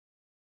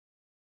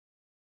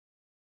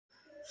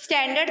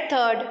Standard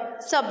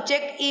 3rd,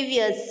 subject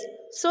E.V.S.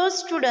 So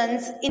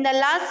students, in the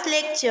last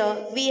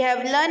lecture, we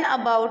have learned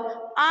about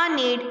our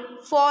need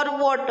for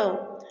water.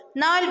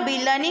 Now I'll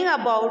be learning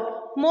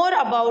more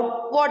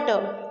about water.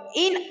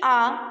 In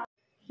our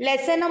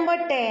lesson number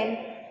 10,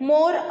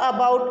 more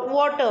about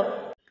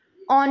water.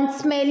 On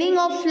smelling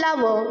of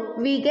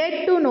flower, we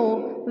get to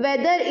know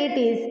whether it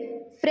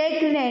is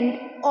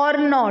fragrant or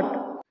not.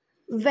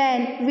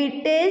 When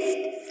we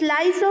taste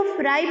slice of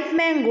ripe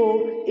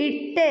mango,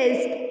 it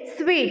tastes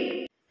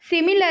sweet.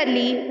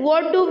 Similarly,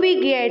 what do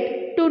we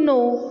get to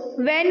know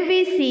when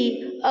we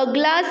see a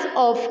glass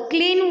of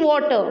clean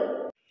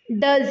water?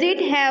 Does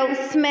it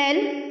have smell?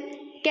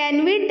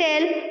 Can we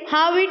tell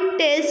how it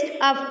tastes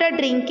after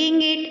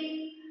drinking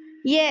it?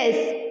 Yes,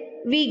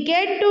 we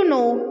get to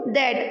know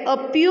that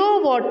a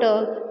pure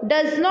water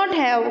does not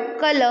have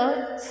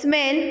color,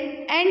 smell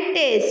and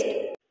taste.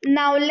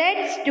 Now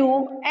let's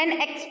do an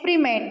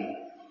experiment.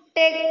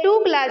 Take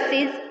two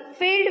glasses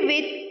filled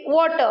with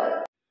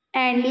water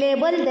and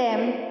label them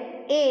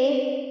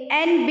A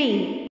and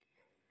B.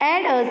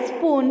 Add a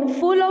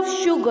spoonful of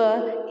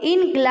sugar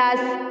in glass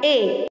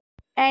A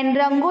and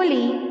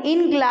rangoli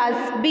in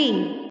glass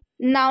B.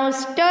 Now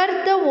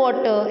stir the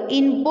water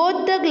in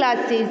both the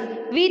glasses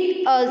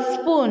with a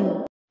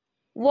spoon.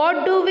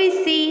 What do we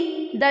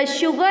see? The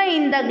sugar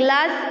in the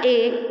glass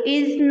A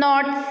is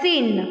not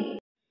seen,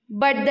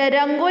 but the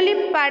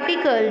rangoli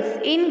particles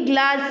in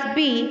glass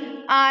B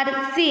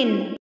are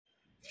seen.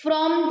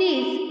 From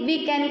this,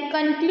 we can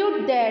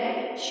conclude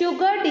that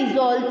sugar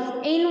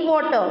dissolves in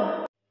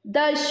water.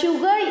 The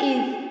sugar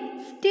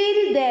is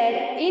still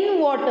there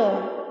in water,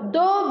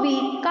 though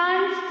we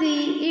can't see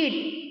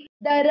it.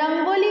 The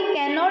rangoli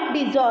cannot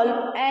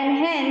dissolve and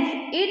hence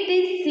it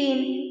is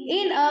seen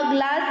in a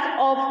glass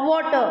of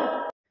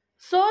water.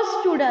 So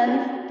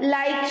students,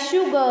 like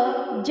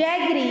sugar,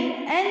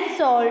 jaggery and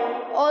salt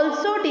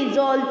also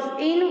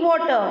dissolves in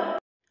water.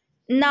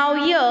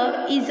 Now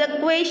here is a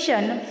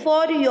question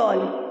for you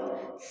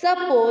all.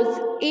 Suppose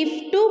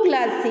if two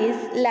glasses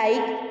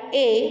like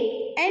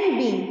A and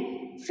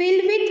B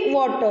filled with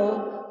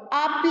water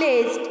are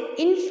placed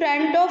in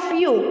front of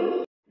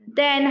you,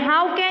 then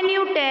how can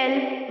you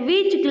tell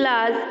which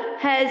glass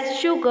has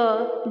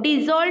sugar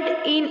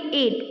dissolved in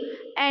it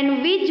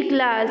and which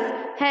glass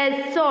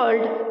has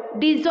salt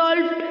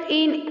dissolved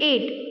in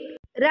it?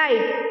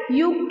 Right,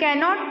 you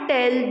cannot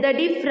tell the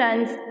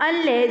difference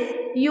unless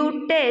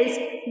you taste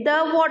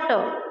the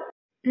water.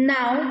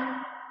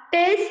 Now,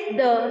 taste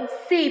the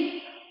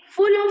sip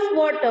full of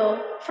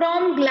water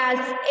from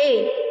glass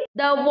A.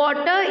 The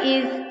water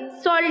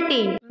is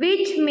salty,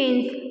 which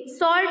means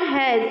salt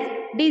has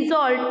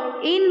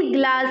dissolved in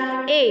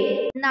glass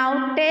A.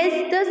 Now,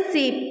 taste the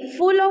sip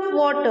full of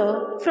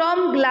water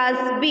from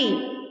glass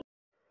B.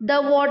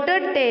 The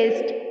water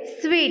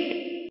tastes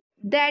sweet.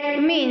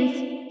 That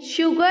means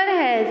sugar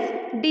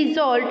has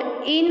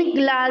dissolved in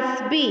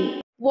glass B.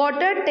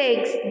 Water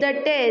takes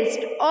the taste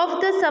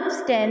of the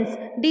substance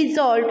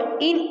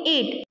dissolved in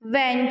it.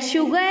 When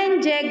sugar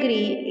and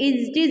jaggery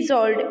is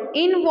dissolved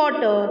in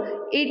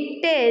water,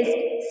 it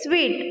tastes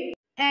sweet.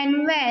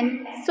 And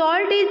when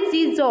salt is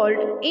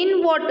dissolved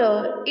in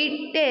water,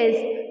 it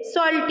tastes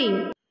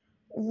salty.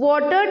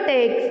 Water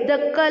takes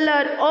the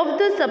color of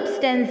the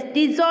substance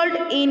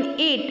dissolved in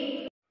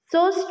it.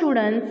 So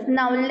students,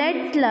 now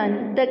let's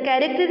learn the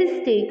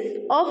characteristics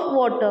of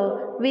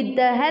water with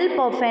the help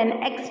of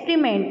an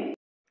experiment.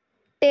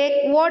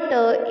 Take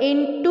water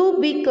in two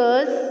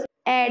beakers,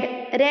 add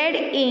red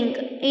ink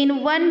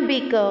in one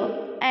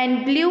beaker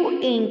and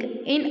blue ink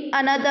in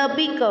another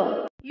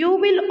beaker. You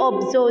will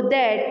observe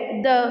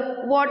that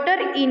the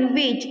water in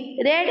which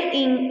red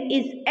ink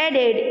is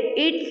added,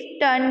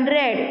 it's turned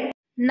red.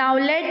 Now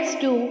let's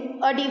do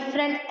a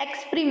different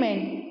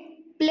experiment.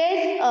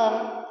 Place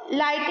a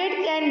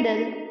lighted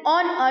candle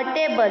on a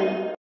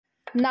table.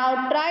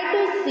 Now try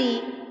to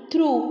see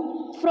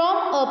through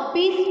from a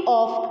piece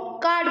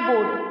of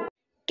cardboard.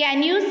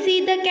 Can you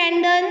see the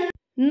candle?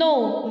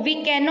 No,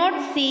 we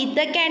cannot see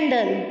the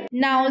candle.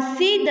 Now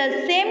see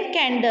the same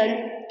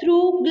candle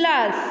through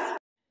glass.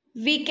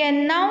 We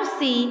can now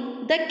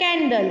see the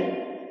candle.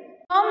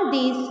 From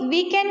this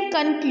we can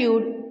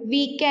conclude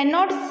we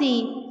cannot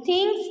see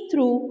things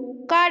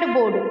through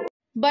cardboard,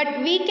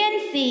 but we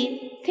can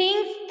see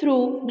things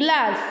through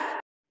glass.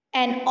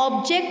 An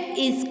object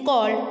is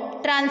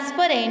called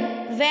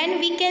transparent when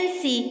we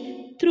can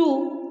see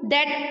through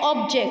that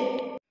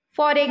object.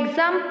 For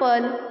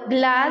example,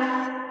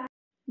 glass.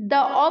 The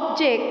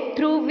object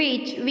through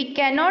which we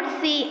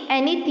cannot see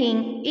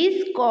anything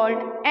is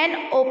called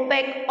an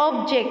opaque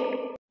object.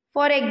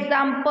 For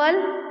example,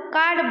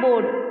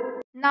 cardboard.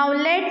 Now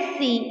let's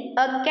see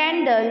a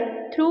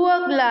candle through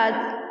a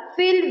glass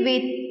filled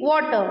with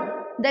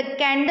water. The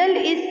candle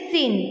is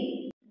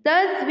seen.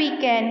 Thus we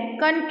can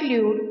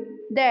conclude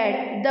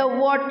that the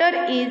water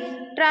is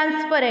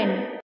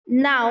transparent.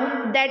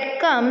 Now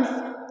that comes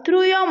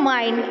through your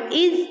mind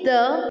is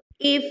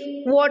if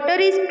water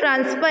is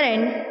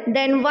transparent,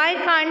 then why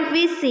can't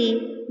we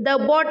see the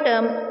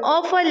bottom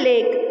of a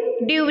lake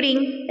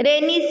during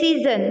rainy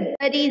season.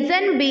 The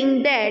reason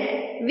being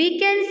that we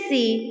can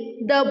see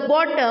the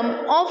bottom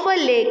of a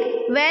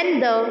lake when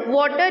the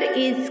water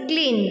is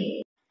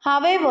clean.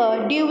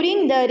 However,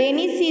 during the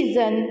rainy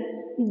season,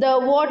 the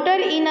water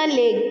in a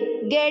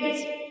lake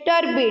gets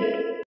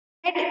turbid,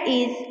 that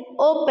is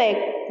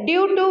opaque,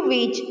 due to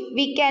which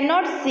we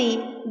cannot see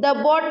the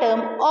bottom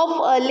of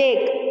a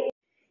lake.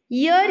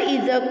 Here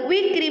is a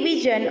quick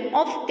revision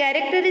of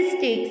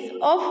characteristics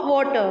of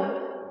water.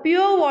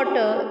 Pure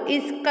water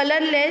is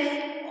colorless,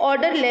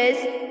 odorless,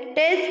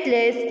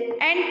 tasteless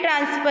and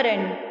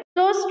transparent.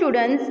 So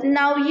students,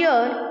 now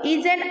here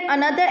is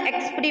another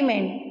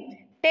experiment.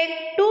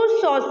 Take two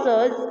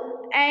saucers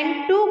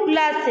and two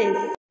glasses.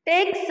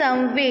 Take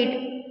some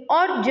wheat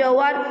or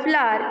jowar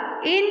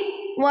flour in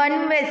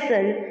one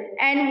vessel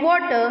and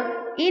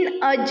water in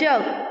a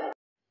jug.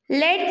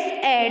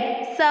 Let's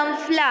add some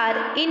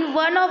flour in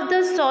one of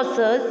the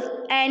saucers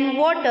and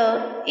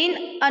water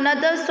in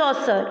another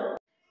saucer.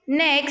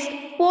 Next,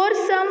 pour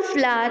some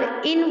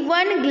flour in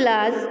one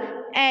glass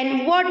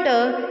and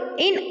water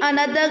in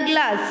another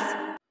glass.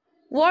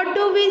 What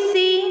do we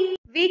see?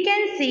 We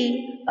can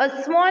see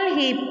a small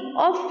heap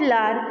of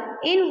flour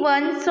in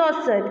one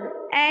saucer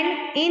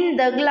and in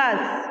the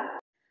glass.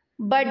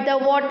 But the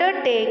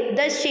water takes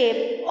the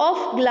shape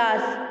of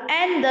glass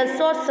and the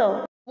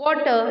saucer.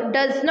 Water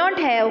does not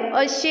have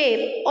a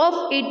shape of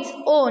its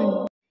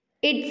own.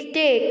 It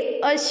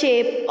takes a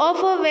shape of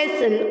a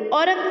vessel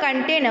or a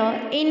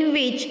container in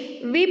which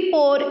we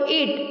pour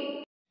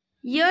it.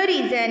 Here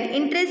is an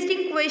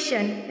interesting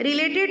question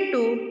related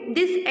to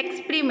this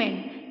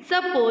experiment.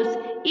 Suppose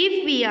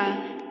if we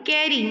are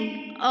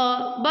carrying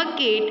a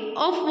bucket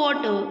of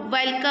water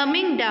while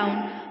coming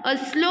down a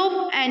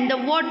slope and the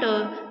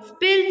water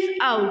spills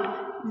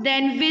out,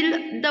 then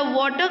will the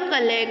water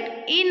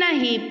collect in a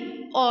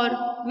heap or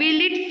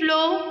will it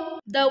flow?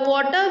 The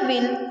water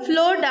will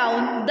flow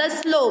down the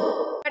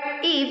slope. But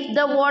if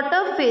the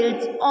water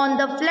fills on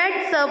the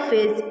flat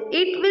surface,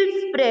 it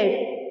will spread.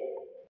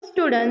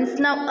 Students,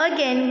 now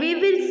again we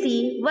will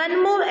see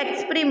one more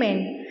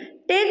experiment.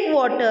 Take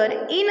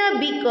water in a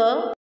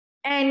beaker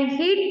and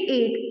heat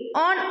it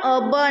on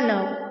a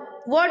burner.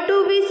 What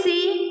do we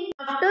see?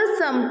 After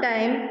some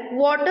time,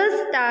 water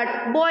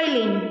start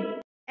boiling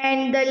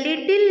and the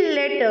little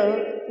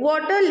later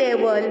water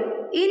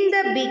level in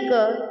the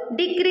beaker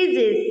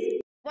decreases.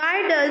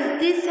 Why does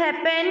this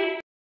happen?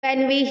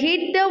 When we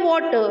heat the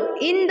water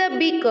in the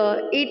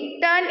beaker,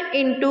 it turns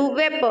into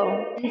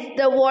vapor. Hence,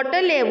 the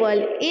water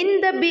level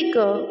in the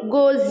beaker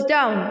goes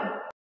down.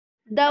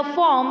 The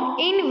form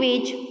in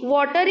which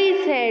water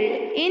is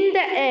held in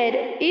the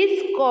air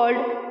is called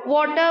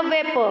water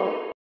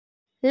vapor.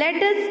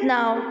 Let us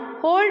now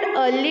hold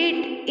a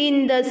lid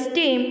in the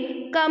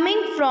steam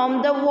coming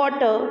from the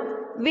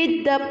water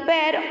with the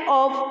pair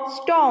of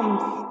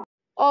storms.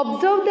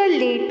 Observe the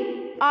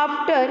lid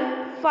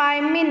after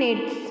 5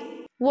 minutes.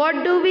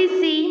 What do we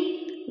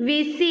see?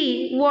 We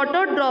see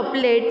water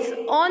droplets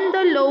on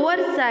the lower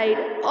side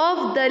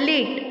of the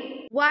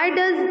lid. Why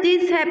does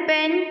this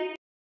happen?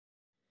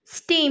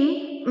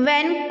 Steam,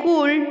 when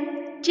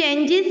cooled,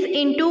 changes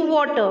into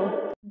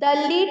water. The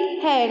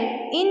lid held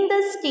in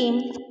the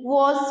steam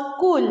was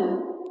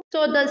cool.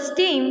 So the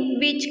steam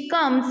which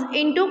comes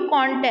into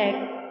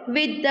contact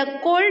with the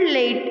cold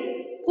lid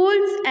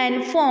cools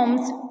and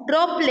forms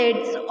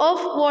droplets of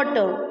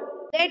water.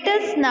 Let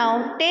us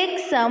now take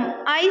some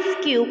ice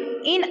cube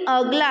in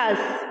a glass.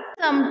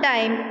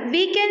 Sometime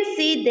we can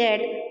see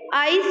that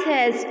ice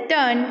has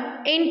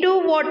turned into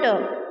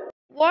water.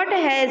 What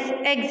has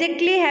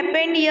exactly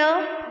happened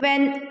here?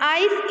 When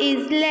ice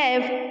is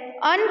left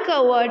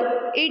uncovered,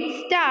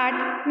 it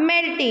starts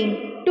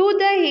melting to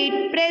the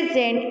heat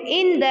present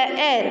in the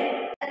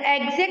air. The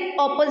exact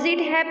opposite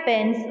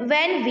happens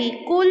when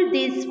we cool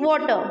this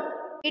water.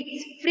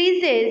 It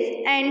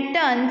freezes and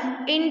turns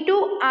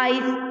into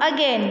ice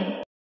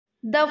again.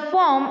 The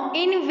form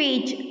in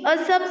which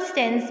a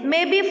substance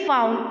may be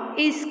found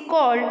is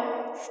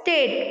called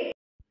state.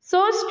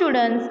 So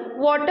students,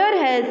 water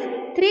has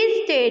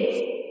three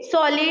states: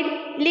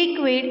 solid,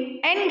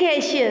 liquid and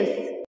gaseous.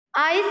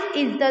 Ice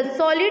is the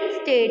solid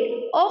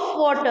state of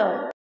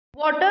water.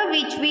 Water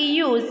which we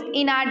use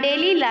in our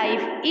daily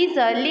life is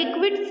a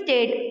liquid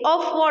state of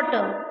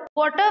water.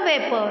 Water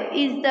vapor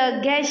is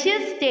the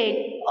gaseous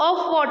state of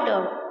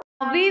water.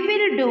 We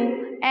will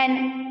do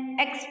an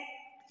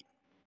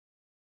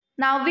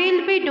Now we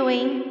will be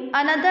doing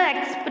another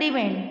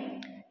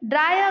experiment.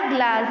 Dry a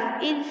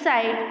glass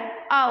inside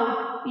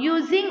out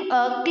using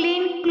a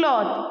clean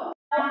cloth.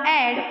 Now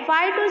add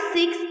 5 to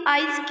 6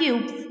 ice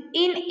cubes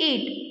in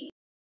it.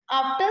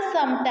 After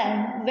some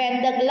time,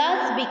 when the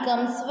glass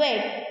becomes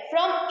wet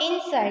from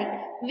inside,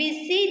 we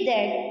see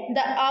that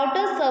the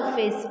outer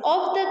surface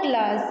of the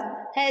glass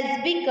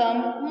has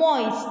become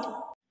moist.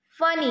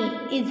 Funny,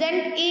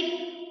 isn't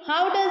it?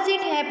 How does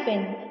it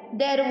happen?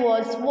 There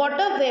was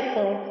water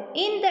vapor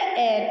in the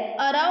air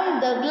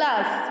around the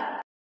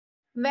glass.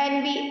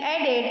 When we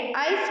added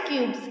ice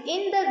cubes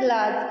in the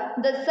glass,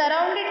 the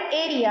surrounded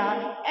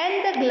area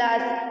and the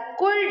glass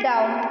cooled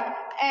down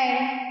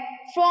and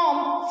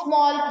form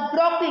small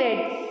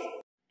droplets,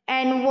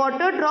 and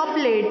water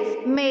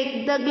droplets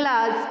make the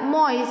glass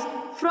moist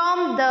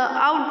from the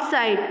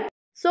outside.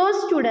 So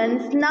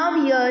students,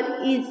 now here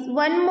is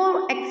one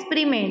more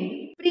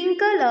experiment.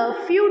 Sprinkle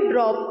a few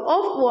drops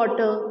of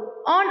water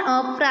on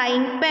a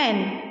frying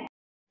pan.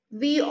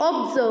 We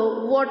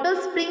observe water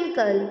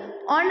sprinkle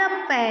on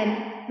a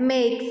pan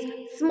makes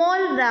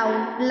small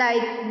round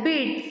like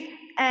beads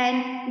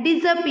and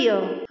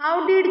disappear.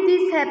 How did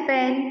this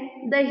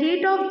happen? The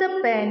heat of the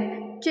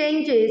pan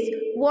changes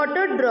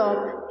water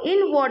drop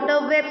in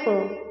water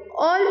vapor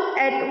all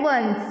at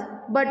once,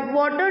 but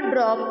water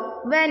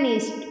drop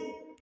vanished.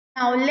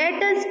 Now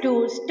let us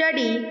do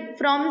study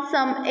from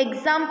some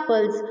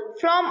examples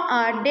from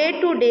our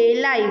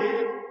day-to-day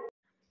life.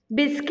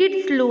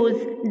 Biscuits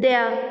lose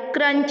their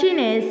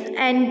crunchiness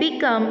and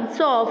become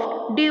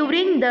soft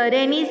during the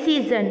rainy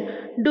season.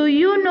 Do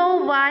you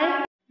know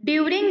why?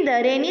 During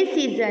the rainy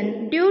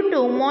season, due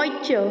to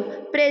moisture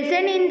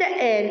present in the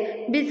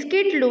air,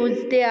 biscuits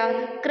lose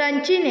their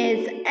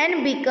crunchiness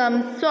and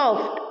become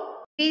soft.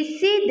 We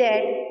see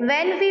that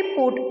when we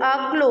put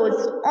our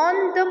clothes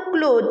on the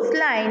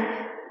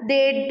clothesline,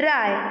 they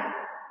dry.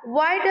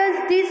 Why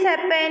does this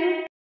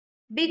happen?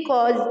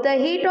 Because the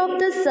heat of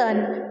the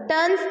sun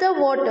turns the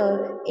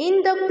water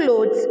in the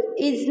clothes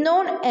is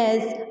known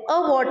as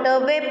a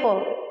water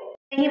vapor.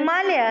 The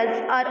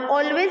Himalayas are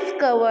always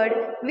covered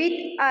with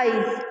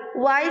ice.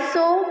 Why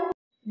so?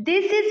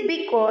 This is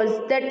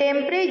because the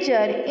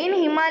temperature in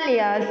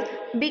Himalayas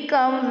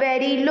become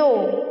very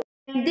low.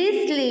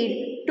 This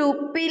leads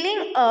to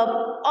peeling up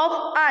of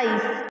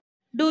ice.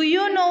 Do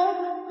you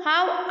know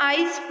how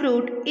ice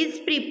fruit is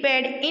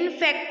prepared in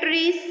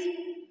factories?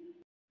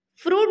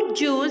 Fruit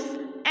juice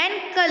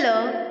and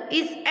color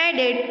is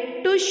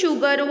added to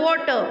sugar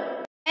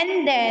water,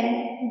 and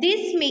then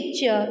this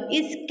mixture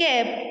is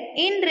kept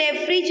in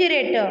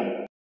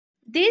refrigerator.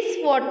 This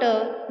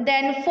water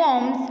then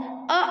forms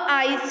a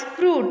ice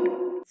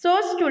fruit. So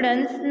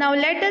students, now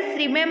let us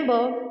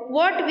remember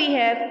what we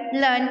have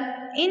learned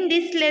in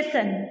this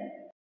lesson.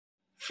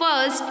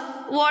 First,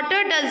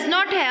 water does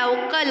not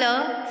have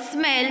color,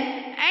 smell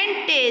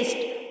and taste.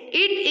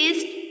 It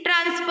is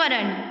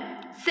transparent.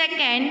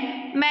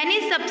 Second,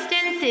 many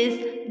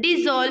substances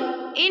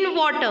dissolve in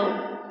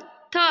water.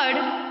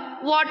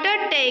 Third,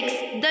 water takes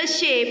the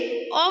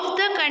shape of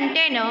the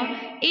container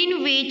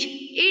in which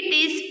it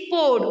is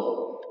poured.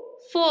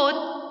 Fourth,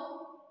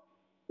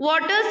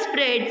 water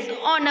spreads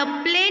on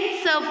a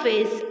plane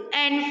surface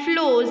and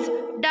flows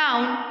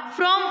down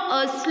from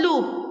a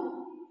slope.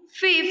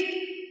 Fifth,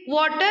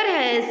 water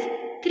has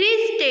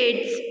three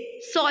states: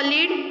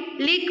 solid,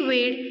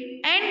 liquid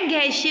and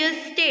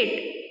gaseous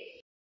state.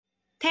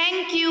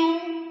 Thank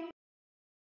you.